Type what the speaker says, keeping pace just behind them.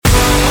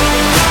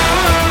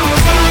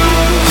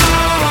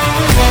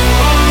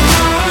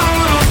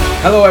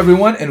Hello,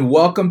 everyone, and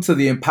welcome to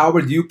the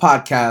Empowered You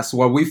podcast,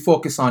 where we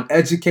focus on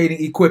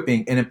educating,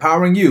 equipping, and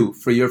empowering you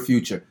for your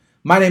future.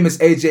 My name is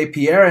AJ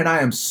Pierre, and I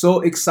am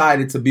so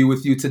excited to be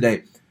with you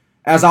today.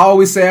 As I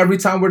always say every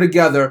time we're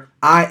together,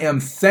 I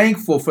am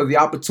thankful for the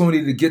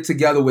opportunity to get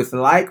together with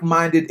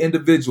like-minded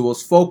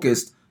individuals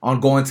focused on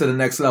going to the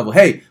next level.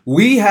 Hey,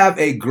 we have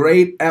a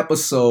great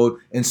episode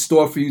in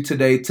store for you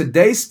today.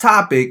 Today's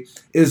topic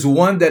is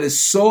one that is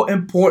so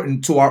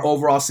important to our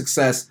overall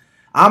success.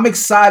 I'm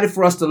excited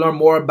for us to learn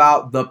more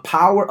about the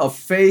power of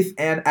faith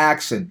and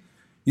action.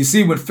 You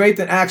see, when faith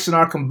and action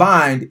are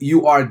combined,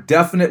 you are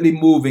definitely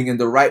moving in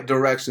the right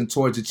direction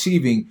towards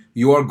achieving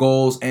your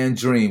goals and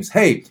dreams.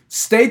 Hey,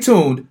 stay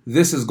tuned.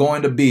 This is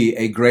going to be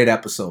a great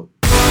episode.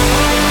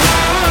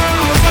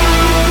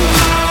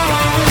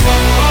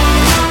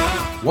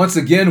 Once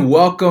again,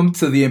 welcome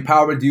to the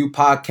Empowered You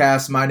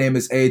podcast. My name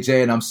is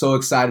AJ, and I'm so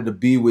excited to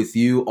be with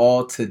you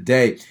all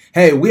today.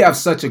 Hey, we have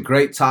such a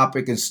great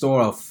topic in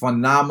store, a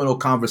phenomenal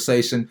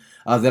conversation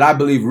that I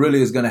believe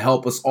really is going to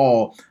help us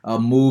all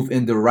move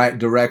in the right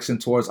direction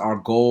towards our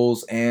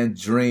goals and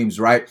dreams,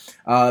 right?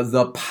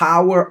 The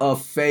power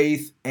of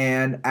faith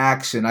and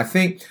action. I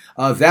think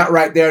that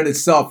right there in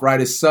itself,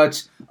 right, is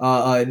such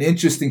an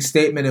interesting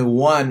statement, and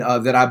one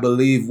that I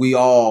believe we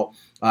all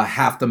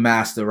have to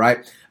master,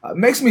 right?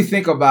 Makes me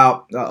think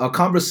about a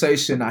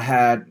conversation I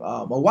had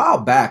a while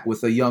back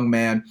with a young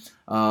man.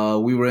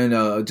 We were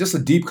in just a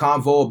deep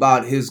convo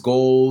about his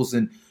goals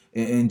and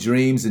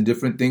dreams and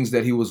different things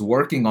that he was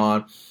working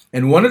on.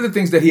 And one of the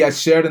things that he had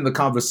shared in the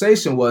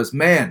conversation was,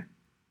 man,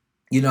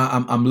 you know,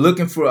 I'm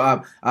looking for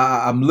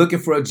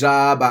a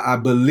job. I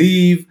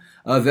believe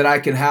that I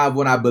can have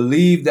one. I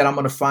believe that I'm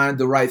going to find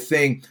the right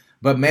thing.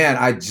 But man,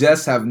 I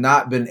just have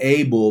not been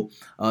able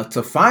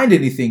to find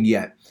anything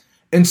yet.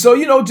 And so,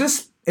 you know,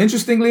 just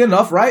interestingly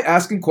enough, right,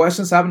 asking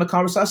questions, having a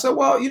conversation, I said,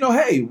 well, you know,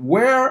 hey,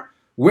 where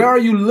are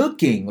you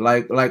looking?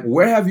 Like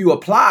where have you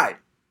applied?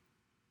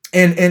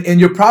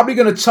 And you're probably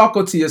going to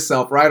chuckle to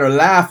yourself, right, or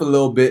laugh a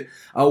little bit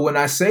when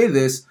I say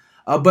this.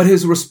 But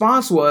his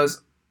response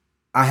was,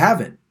 I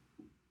haven't.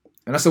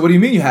 And I said, what do you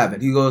mean you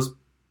haven't? He goes,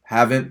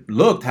 haven't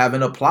looked,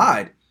 haven't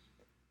applied.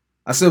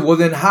 I said, well,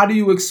 then how do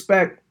you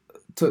expect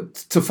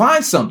to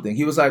find something?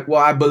 He was like,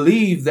 well, I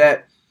believe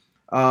that,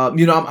 I'm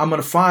going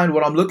to find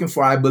what I'm looking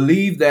for. I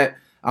believe that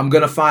I'm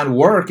going to find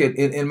work.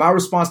 And my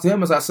response to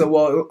him is, I said,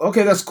 well,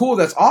 okay, that's cool.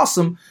 That's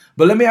awesome.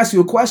 But let me ask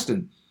you a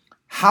question.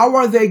 How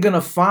are they going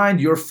to find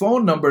your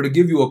phone number to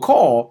give you a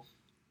call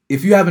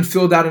if you haven't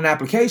filled out an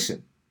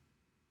application?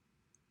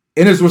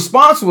 And his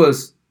response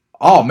was,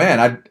 oh, man,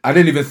 I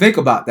didn't even think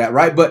about that,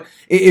 right? But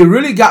it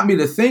really got me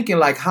to thinking,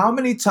 like, how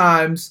many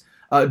times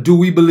do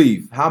we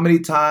believe? How many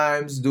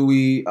times do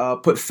we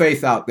put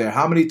faith out there?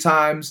 How many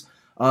times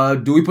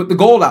do we put the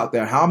goal out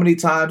there? How many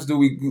times do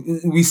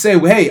we say,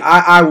 hey,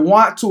 I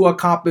want to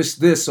accomplish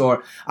this,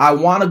 or I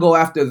want to go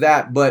after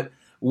that, but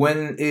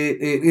when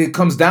it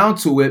comes down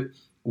to it,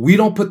 we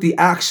don't put the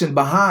action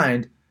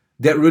behind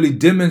that really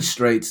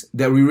demonstrates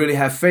that we really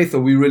have faith, or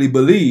we really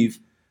believe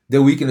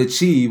that we can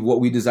achieve what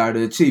we desire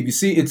to achieve. You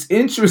see, it's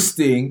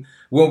interesting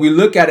when we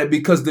look at it,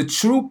 because the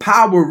true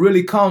power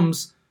really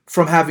comes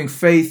from having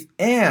faith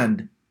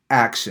and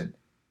action.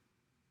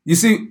 You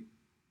see,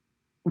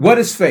 what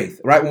is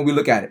faith, right, when we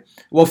look at it?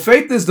 Well,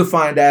 faith is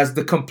defined as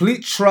the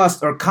complete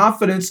trust or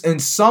confidence in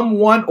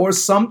someone or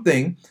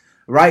something,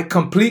 right?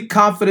 Complete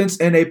confidence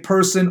in a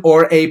person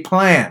or a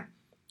plan,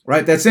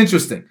 right? That's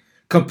interesting.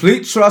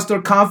 Complete trust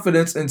or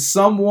confidence in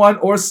someone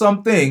or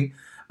something,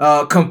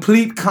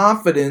 complete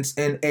confidence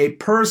in a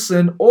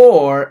person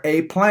or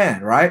a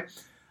plan, right?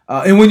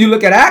 And when you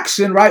look at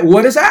action, right,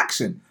 what is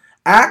action?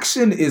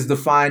 Action is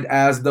defined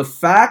as the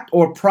fact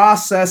or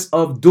process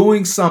of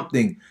doing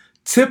something,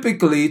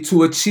 typically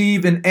to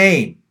achieve an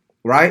aim,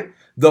 right?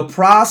 The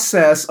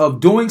process of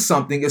doing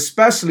something,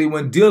 especially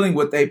when dealing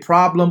with a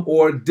problem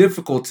or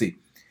difficulty.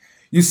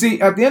 You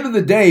see, at the end of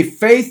the day,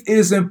 faith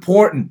is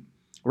important,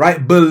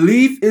 right?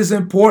 Belief is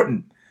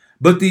important.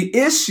 But the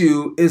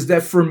issue is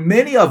that for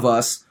many of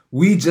us,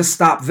 we just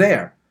stop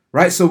there,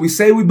 right? So we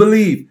say we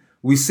believe,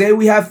 we say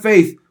we have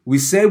faith, we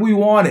say we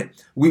want it.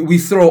 We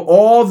throw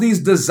all these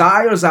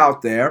desires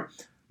out there.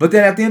 But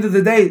then at the end of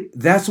the day,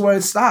 that's where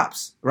it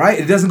stops, right?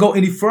 It doesn't go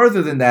any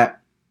further than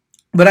that.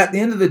 But at the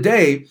end of the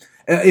day,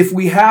 if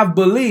we have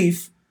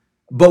belief,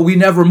 but we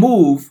never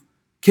move,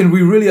 can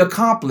we really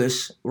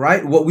accomplish,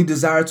 right, what we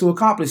desire to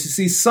accomplish? You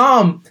see,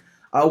 some,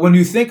 when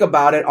you think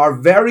about it, are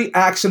very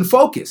action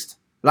focused.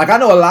 Like, I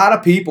know a lot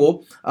of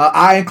people,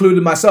 I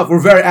included myself, we're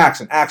very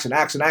action,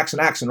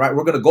 right?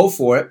 We're going to go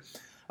for it.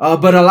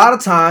 But a lot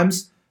of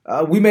times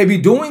we may be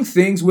doing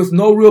things with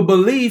no real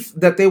belief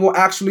that they will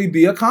actually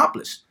be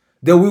accomplished,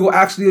 that we will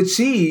actually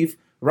achieve,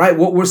 right,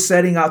 what we're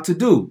setting out to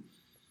do.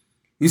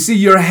 You see,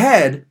 your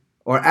head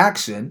or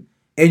action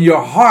and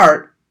your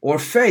heart or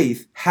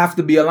faith have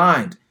to be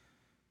aligned.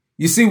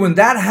 You see, when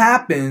that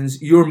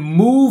happens, you're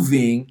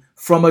moving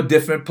from a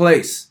different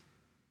place.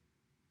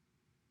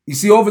 You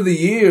see, over the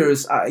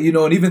years,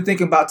 and even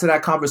thinking about to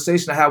that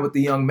conversation I had with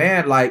the young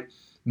man, like,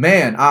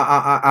 man,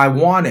 I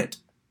want it.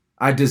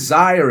 I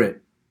desire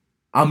it.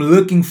 I'm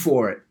looking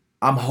for it.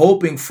 I'm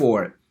hoping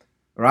for it,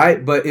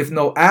 right? But if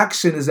no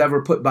action is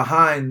ever put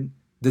behind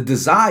the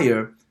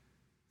desire,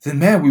 then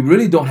man, we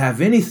really don't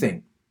have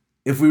anything.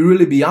 If we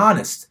really be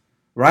honest,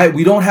 right?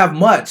 We don't have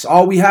much.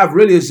 All we have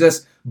really is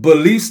just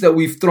beliefs that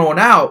we've thrown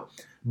out,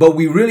 but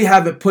we really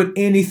haven't put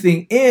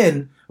anything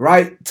in,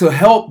 right, to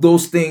help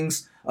those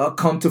things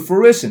come to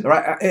fruition,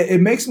 right?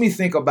 It makes me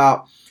think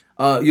about,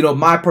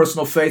 my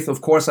personal faith,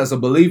 of course, as a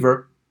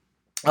believer.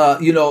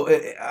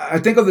 I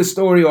think of the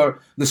story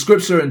or the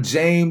scripture in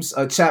James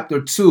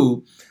chapter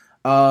 2.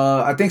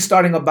 I think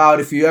starting about,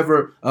 if you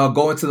ever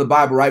go into the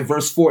Bible, right,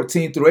 verse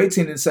 14 through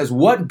 18, it says,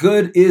 "What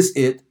good is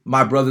it,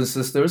 my brothers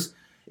and sisters,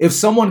 if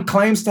someone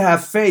claims to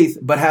have faith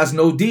but has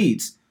no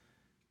deeds?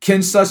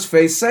 Can such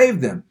faith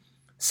save them?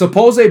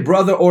 Suppose a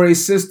brother or a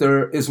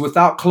sister is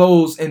without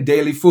clothes and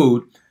daily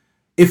food.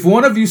 If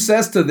one of you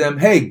says to them,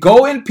 'Hey,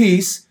 go in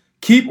peace,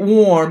 keep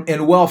warm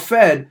and well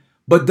fed,'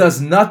 but does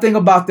nothing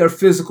about their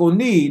physical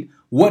need,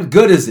 what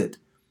good is it?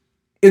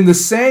 In the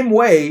same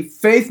way,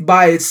 faith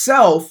by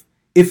itself,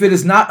 if it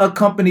is not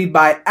accompanied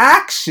by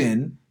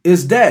action,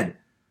 is dead.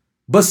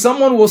 But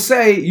someone will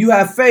say, 'You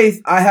have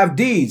faith, I have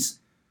deeds.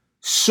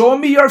 Show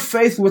me your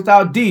faith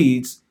without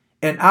deeds,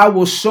 and I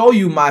will show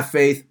you my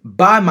faith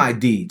by my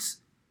deeds.'"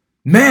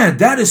 Man,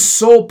 that is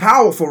so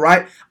powerful,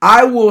 right?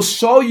 I will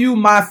show you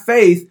my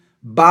faith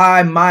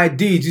by my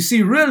deeds. You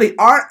see, really,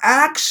 our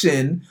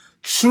action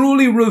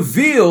truly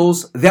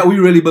reveals that we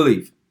really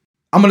believe.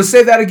 I'm going to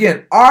say that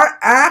again. Our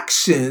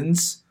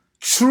actions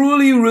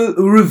truly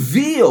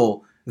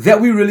reveal that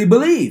we really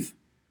believe.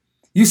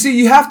 You see,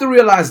 you have to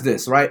realize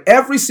this, right?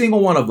 Every single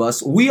one of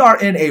us, we are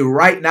in a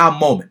right now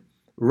moment.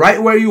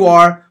 Right where you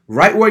are,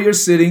 right where you're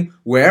sitting,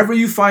 wherever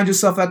you find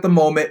yourself at the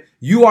moment,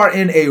 you are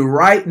in a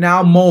right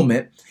now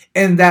moment.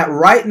 And that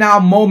right now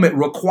moment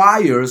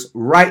requires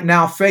right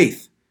now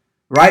faith,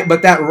 right?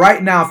 But that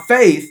right now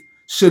faith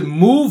should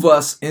move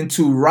us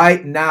into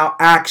right now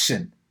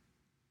action.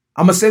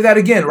 I'm going to say that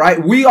again,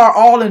 right? We are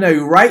all in a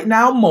right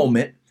now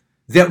moment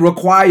that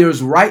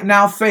requires right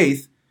now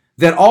faith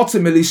that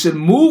ultimately should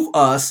move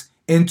us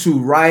into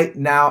right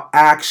now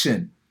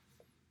action.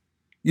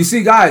 You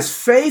see, guys,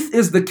 faith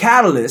is the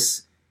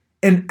catalyst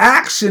and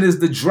action is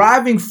the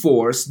driving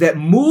force that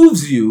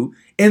moves you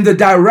in the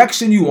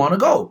direction you want to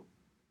go.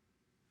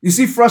 You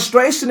see,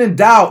 frustration and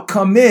doubt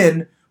come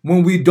in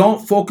when we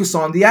don't focus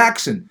on the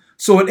action.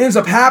 So what ends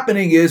up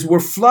happening is we're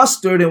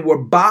flustered and we're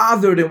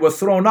bothered and we're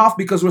thrown off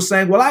because we're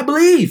saying, well, I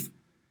believe.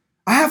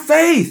 I have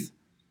faith.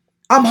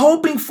 I'm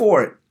hoping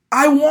for it.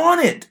 I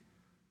want it.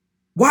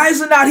 Why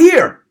is it not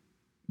here?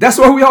 That's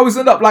where we always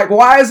end up. Like,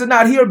 why is it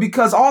not here?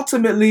 Because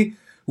ultimately,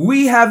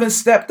 we haven't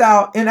stepped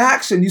out in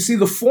action. You see,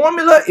 the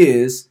formula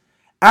is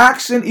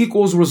action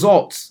equals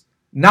results,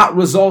 not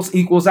results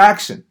equals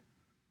action.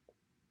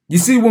 You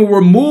see, when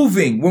we're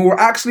moving, when we're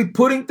actually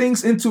putting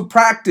things into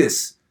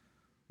practice,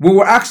 when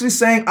we're actually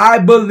saying, I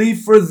believe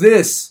for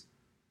this,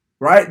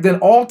 right, then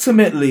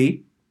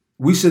ultimately,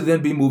 we should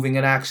then be moving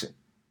in action.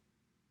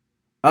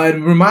 It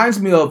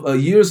reminds me of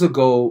years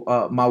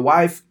ago, my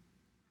wife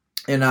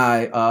and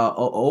I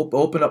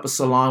opened up a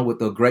salon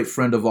with a great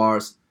friend of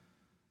ours.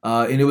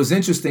 And it was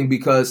interesting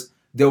because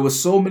there were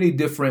so many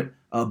different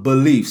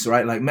beliefs,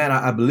 right? Like, man,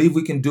 I believe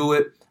we can do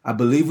it. I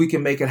believe we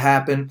can make it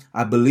happen.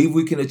 I believe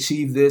we can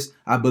achieve this.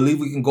 I believe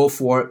we can go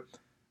for it.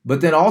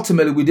 But then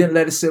ultimately, we didn't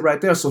let it sit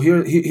right there. So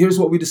here's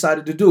what we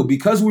decided to do.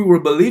 Because we were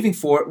believing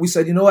for it, we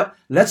said, you know what?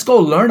 Let's go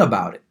learn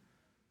about it.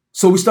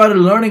 So we started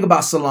learning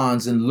about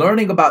salons and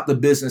learning about the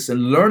business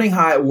and learning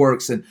how it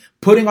works and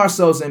putting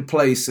ourselves in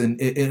place and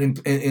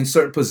in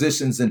certain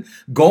positions and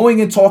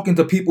going and talking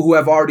to people who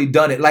have already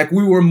done it. Like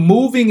we were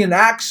moving in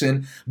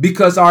action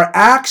because our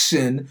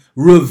action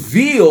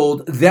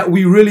revealed that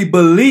we really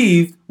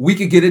believed we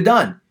could get it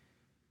done.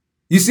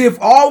 You see, if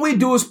all we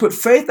do is put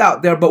faith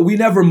out there, but we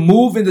never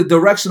move in the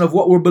direction of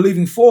what we're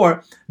believing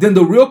for, then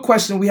the real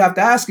question we have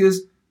to ask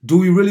is, do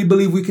we really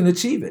believe we can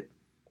achieve it?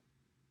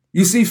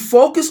 You see,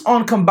 focus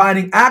on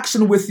combining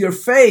action with your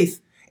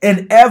faith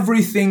and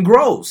everything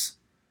grows.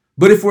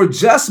 But if we're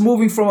just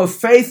moving from a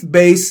faith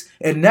base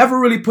and never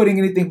really putting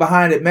anything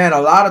behind it, man, a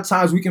lot of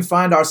times we can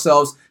find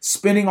ourselves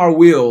spinning our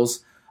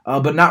wheels,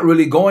 but not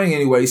really going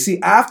anywhere. You see,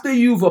 after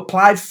you've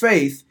applied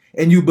faith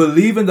and you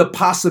believe in the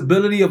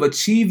possibility of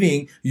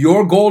achieving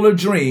your goal or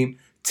dream,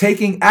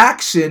 taking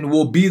action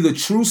will be the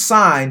true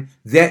sign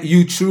that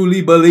you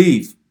truly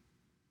believe.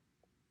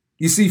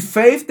 You see,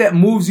 faith that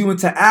moves you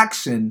into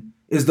action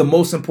is the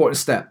most important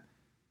step,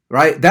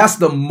 right? That's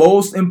the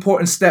most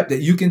important step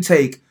that you can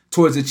take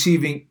towards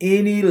achieving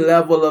any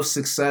level of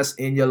success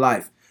in your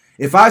life.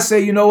 If I say,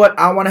 you know what,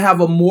 I want to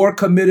have a more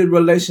committed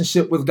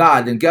relationship with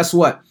God, then guess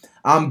what?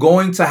 I'm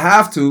going to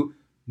have to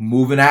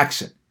move in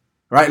action,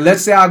 right?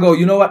 Let's say I go,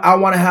 you know what, I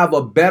want to have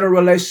a better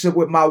relationship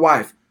with my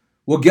wife.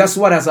 Well, guess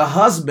what? As a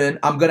husband,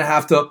 I'm going to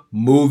have to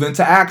move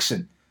into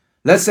action.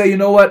 Let's say, you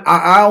know what,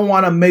 I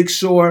want to make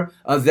sure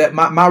that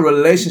my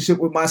relationship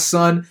with my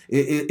son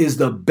is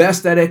the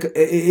best that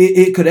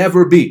it could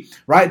ever be,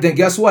 right? Then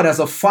guess what? As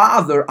a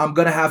father, I'm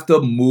going to have to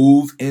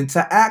move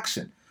into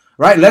action,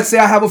 right? Let's say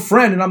I have a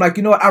friend and I'm like,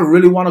 you know what? I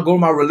really want to grow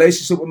my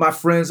relationship with my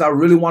friends. I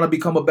really want to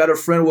become a better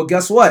friend. Well,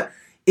 guess what?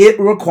 It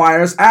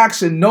requires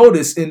action.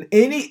 Notice in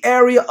any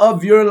area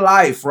of your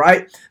life,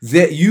 right,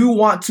 that you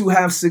want to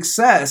have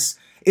success,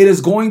 it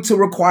is going to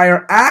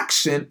require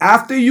action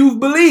after you've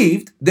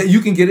believed that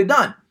you can get it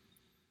done.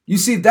 You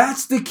see,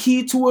 that's the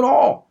key to it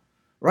all,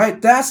 right?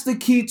 That's the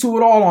key to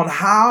it all on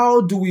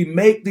how do we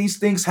make these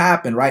things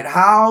happen, right?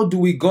 How do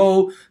we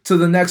go to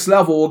the next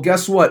level? Well,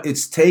 guess what?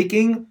 It's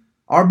taking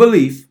our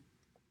belief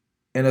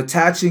and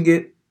attaching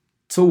it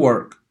to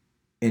work.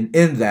 And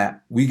in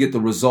that, we get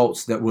the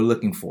results that we're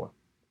looking for.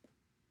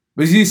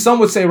 But you see, some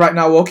would say right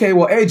now, well, okay,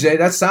 well, AJ,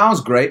 that sounds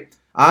great.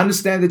 I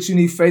understand that you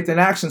need faith in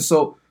action.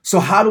 So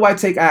how do I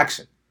take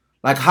action?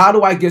 Like, how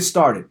do I get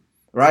started?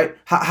 Right?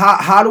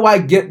 How do I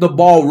get the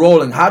ball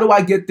rolling? How do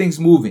I get things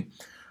moving?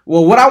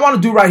 Well, what I want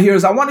to do right here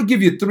is I want to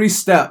give you 3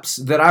 steps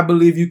that I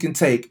believe you can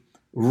take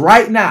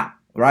right now,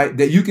 right?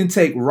 That you can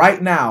take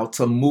right now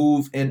to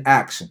move in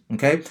action.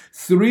 Okay?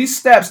 3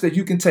 steps that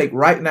you can take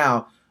right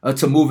now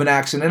to move in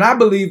action. And I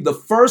believe the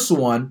first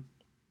one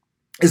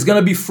is going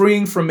to be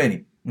freeing for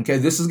many. Okay?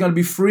 This is going to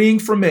be freeing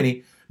for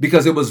many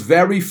because it was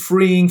very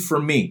freeing for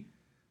me.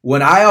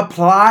 When I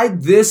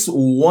applied this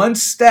one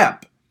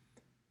step,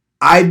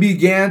 I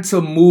began to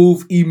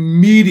move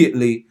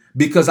immediately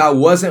because I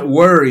wasn't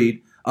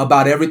worried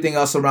about everything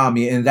else around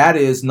me. And that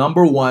is,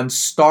 number 1,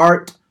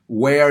 start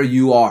where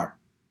you are.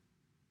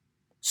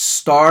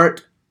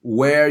 Start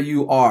where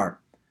you are.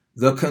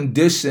 The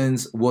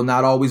conditions will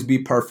not always be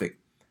perfect.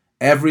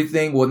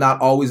 Everything will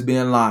not always be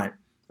in line,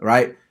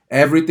 right?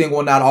 Everything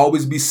will not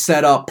always be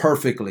set up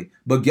perfectly.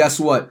 But guess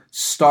what?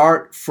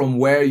 Start from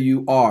where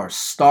you are.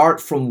 Start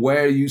from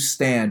where you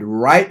stand.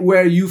 Right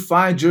where you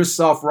find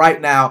yourself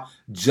right now,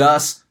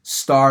 just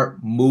start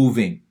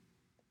moving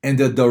in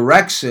the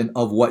direction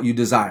of what you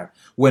desire.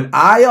 When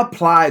I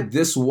applied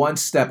this one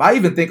step, I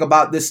even think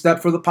about this step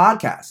for the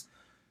podcast.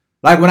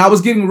 Like when I was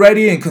getting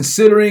ready and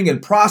considering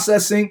and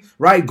processing,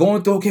 right,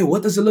 going through, okay,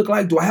 what does it look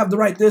like? Do I have the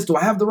right this? Do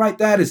I have the right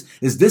that?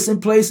 Is this in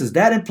place? Is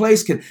that in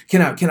place?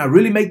 Can I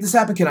really make this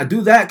happen? Can I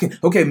do that?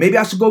 Okay, maybe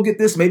I should go get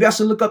this. Maybe I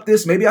should look up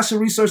this. Maybe I should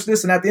research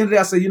this. And at the end of the day,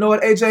 I say, you know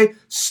what, AJ?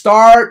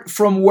 Start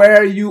from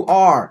where you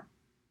are.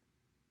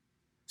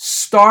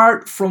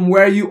 Start from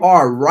where you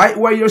are. Right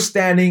where you're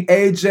standing,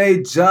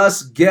 AJ,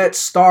 just get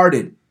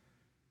started.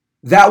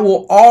 That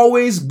will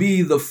always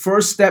be the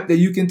first step that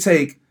you can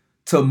take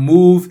to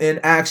move in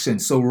action.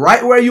 So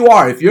right where you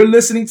are, if you're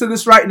listening to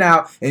this right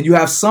now and you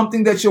have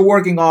something that you're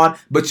working on,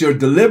 but you're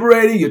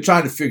deliberating, you're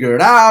trying to figure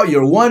it out,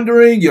 you're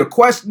wondering, you're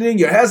questioning,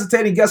 you're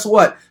hesitating, guess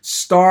what?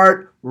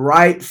 Start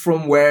right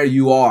from where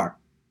you are.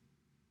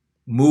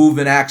 Move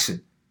in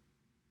action.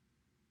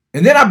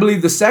 And then I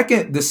believe the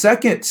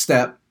second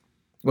step,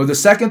 or the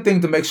second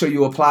thing to make sure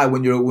you apply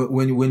when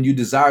you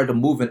desire to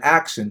move in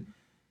action,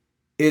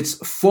 it's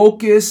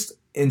focused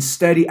and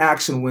steady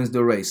action wins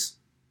the race.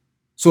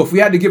 So if we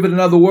had to give it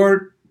another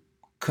word,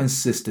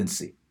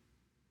 consistency.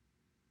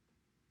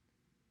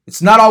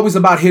 It's not always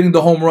about hitting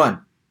the home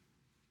run.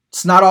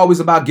 It's not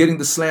always about getting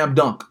the slam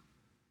dunk.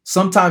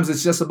 Sometimes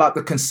it's just about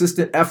the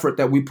consistent effort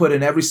that we put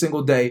in every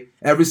single day,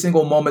 every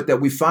single moment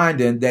that we find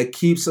in that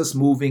keeps us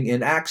moving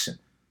in action.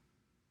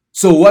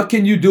 So what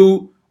can you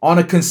do on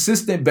a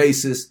consistent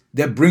basis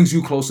that brings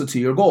you closer to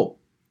your goal?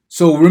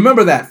 So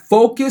remember that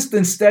focused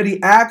and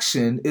steady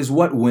action is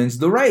what wins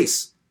the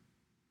race.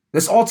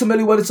 That's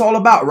ultimately what it's all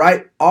about,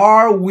 right?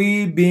 Are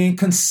we being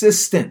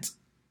consistent,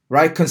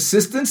 right?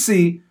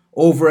 Consistency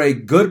over a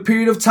good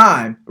period of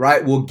time,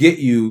 right, will get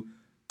you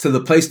to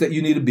the place that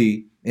you need to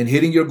be in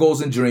hitting your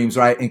goals and dreams,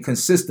 right? And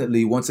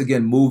consistently, once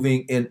again,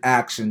 moving in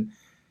action.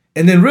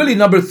 And then really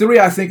number 3,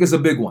 I think, is a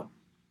big one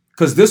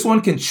because this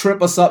one can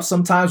trip us up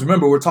sometimes.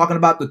 Remember, we're talking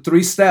about the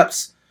 3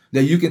 steps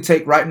that you can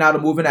take right now to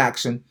move in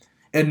action.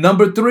 And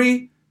number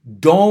 3,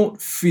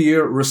 don't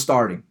fear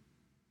restarting.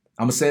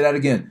 I'm going to say that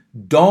again.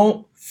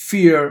 Don't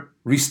fear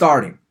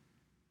restarting.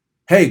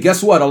 Hey,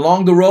 guess what?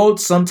 Along the road,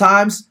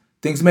 sometimes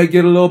things may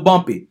get a little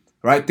bumpy,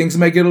 right? Things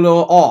may get a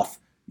little off.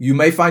 You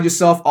may find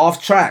yourself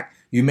off track.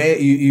 You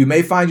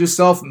may find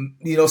yourself,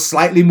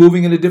 slightly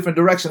moving in a different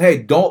direction. Hey,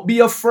 don't be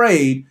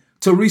afraid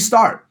to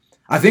restart.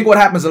 I think what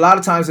happens a lot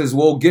of times is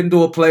we'll get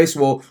into a place,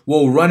 we'll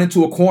run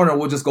into a corner,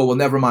 we'll just go, well,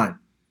 never mind.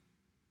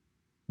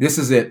 This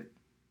is it.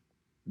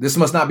 This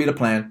must not be the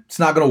plan. It's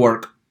not going to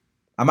work.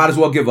 I might as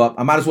well give up.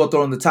 I might as well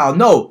throw in the towel.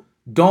 No,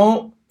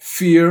 don't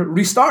fear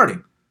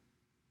restarting.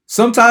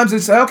 Sometimes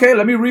it's, okay,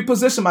 let me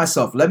reposition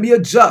myself. Let me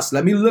adjust.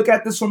 Let me look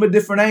at this from a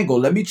different angle.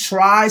 Let me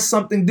try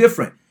something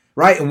different,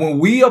 right? And when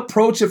we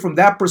approach it from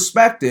that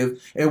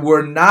perspective and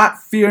we're not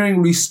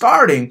fearing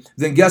restarting,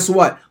 then guess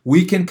what?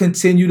 We can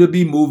continue to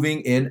be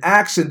moving in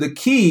action. The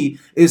key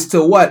is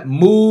to what?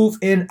 Move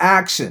in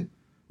action.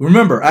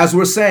 Remember, as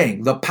we're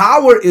saying, the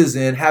power is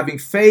in having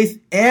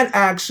faith and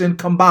action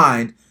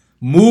combined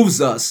moves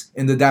us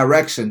in the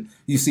direction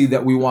you see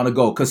that we want to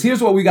go. Because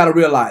here's what we got to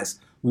realize.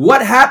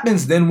 What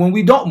happens then when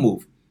we don't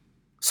move?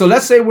 So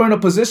let's say we're in a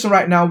position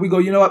right now. We go,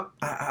 you know what?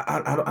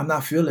 I'm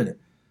not feeling it.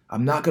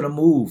 I'm not going to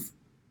move.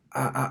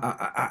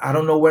 I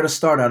don't know where to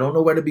start. I don't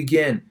know where to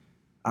begin.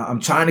 I'm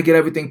trying to get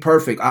everything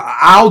perfect.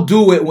 I'll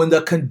do it when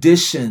the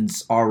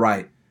conditions are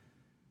right.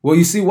 Well,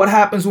 you see what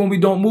happens when we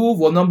don't move?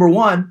 Well, number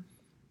one,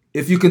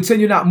 if you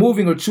continue not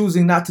moving or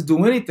choosing not to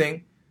do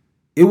anything,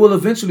 it will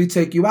eventually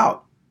take you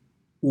out.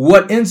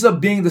 What ends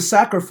up being the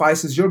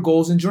sacrifice is your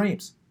goals and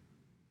dreams.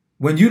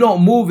 When you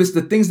don't move, it's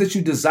the things that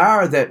you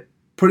desire that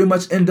pretty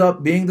much end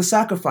up being the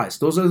sacrifice.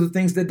 Those are the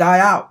things that die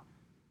out.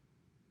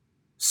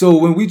 So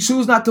when we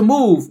choose not to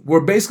move,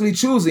 we're basically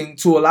choosing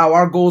to allow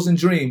our goals and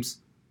dreams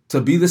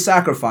to be the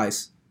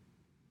sacrifice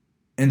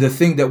and the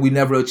thing that we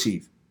never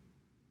achieve.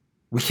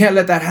 We can't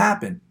let that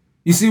happen.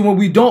 You see, when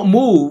we don't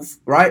move,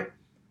 right,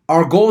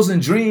 our goals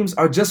and dreams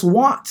are just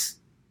wants.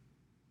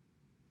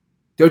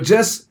 They're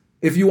just,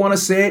 if you want to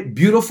say it,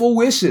 beautiful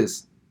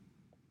wishes.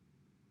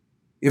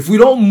 If we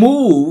don't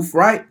move,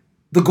 right,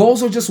 the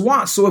goals are just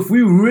wants. So if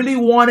we really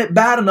want it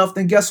bad enough,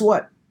 then guess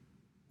what?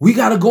 We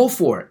got to go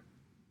for it.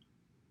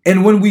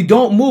 And when we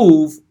don't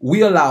move,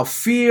 we allow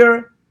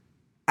fear,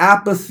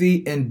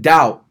 apathy, and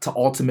doubt to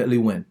ultimately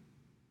win.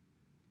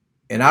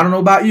 And I don't know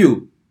about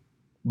you,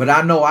 but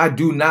I know I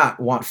do not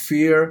want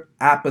fear,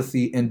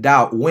 apathy, and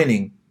doubt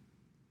winning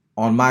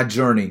on my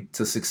journey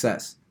to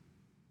success.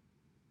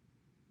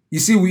 You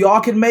see, we all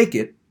can make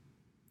it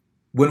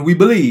when we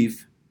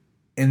believe,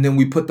 and then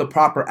we put the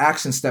proper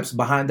action steps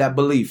behind that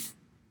belief.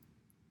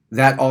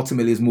 That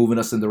ultimately is moving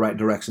us in the right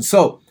direction.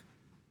 So,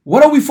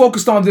 what are we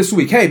focused on this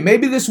week? Hey,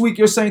 maybe this week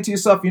you're saying to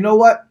yourself, you know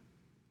what?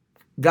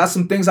 Got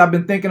some things I've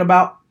been thinking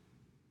about.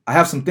 I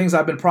have some things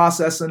I've been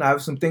processing. I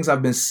have some things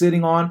I've been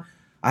sitting on.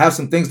 I have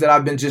some things that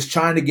I've been just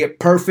trying to get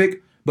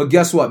perfect. But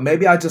guess what?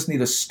 Maybe I just need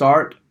to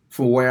start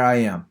from where I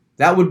am.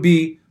 That would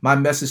be my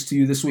message to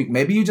you this week.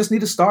 Maybe you just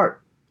need to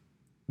start.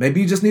 Maybe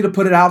you just need to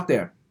put it out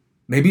there.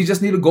 Maybe you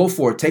just need to go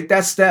for it. Take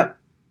that step,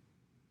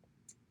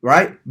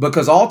 right?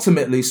 Because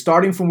ultimately,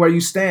 starting from where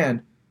you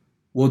stand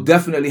will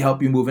definitely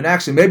help you move in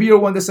action. Maybe you're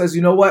one that says,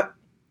 you know what?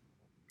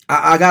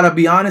 I got to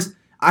be honest.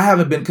 I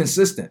haven't been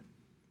consistent.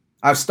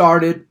 I've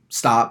started,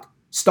 stopped,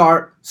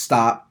 start,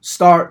 stop,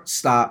 start,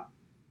 stop.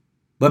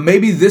 But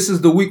maybe this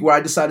is the week where I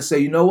decide to say,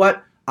 you know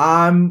what?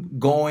 I'm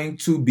going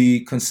to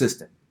be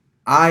consistent.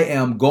 I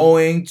am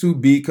going to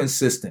be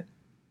consistent.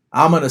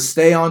 I'm going to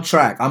stay on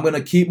track. I'm going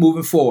to keep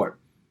moving forward.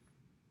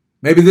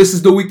 Maybe this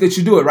is the week that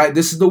you do it, right?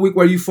 This is the week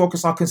where you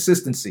focus on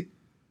consistency.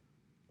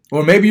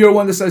 Or maybe you're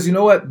one that says, you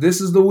know what?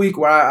 This is the week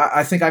where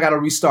I think I got to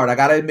restart. I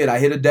got to admit, I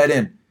hit a dead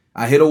end.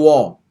 I hit a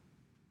wall.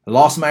 I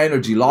lost my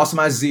energy, lost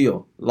my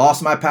zeal,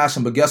 lost my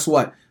passion. But guess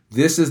what?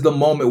 This is the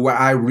moment where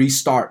I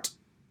restart.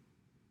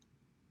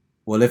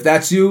 Well, if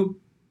that's you,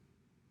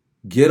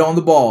 get on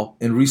the ball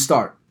and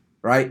restart,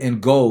 right?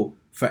 And go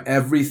for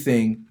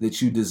everything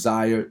that you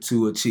desire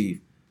to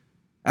achieve.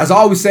 As I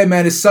always say,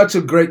 man, it's such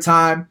a great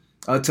time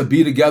to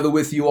be together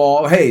with you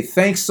all. Hey,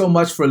 thanks so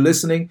much for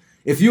listening.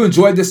 If you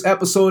enjoyed this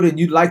episode and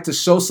you'd like to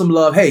show some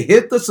love, hey,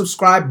 hit the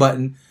subscribe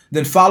button.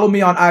 Then follow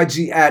me on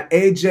IG at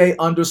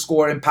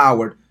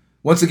AJ_empowered.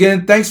 Once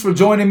again, thanks for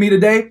joining me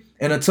today.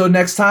 And until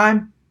next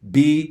time,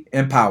 be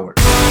empowered.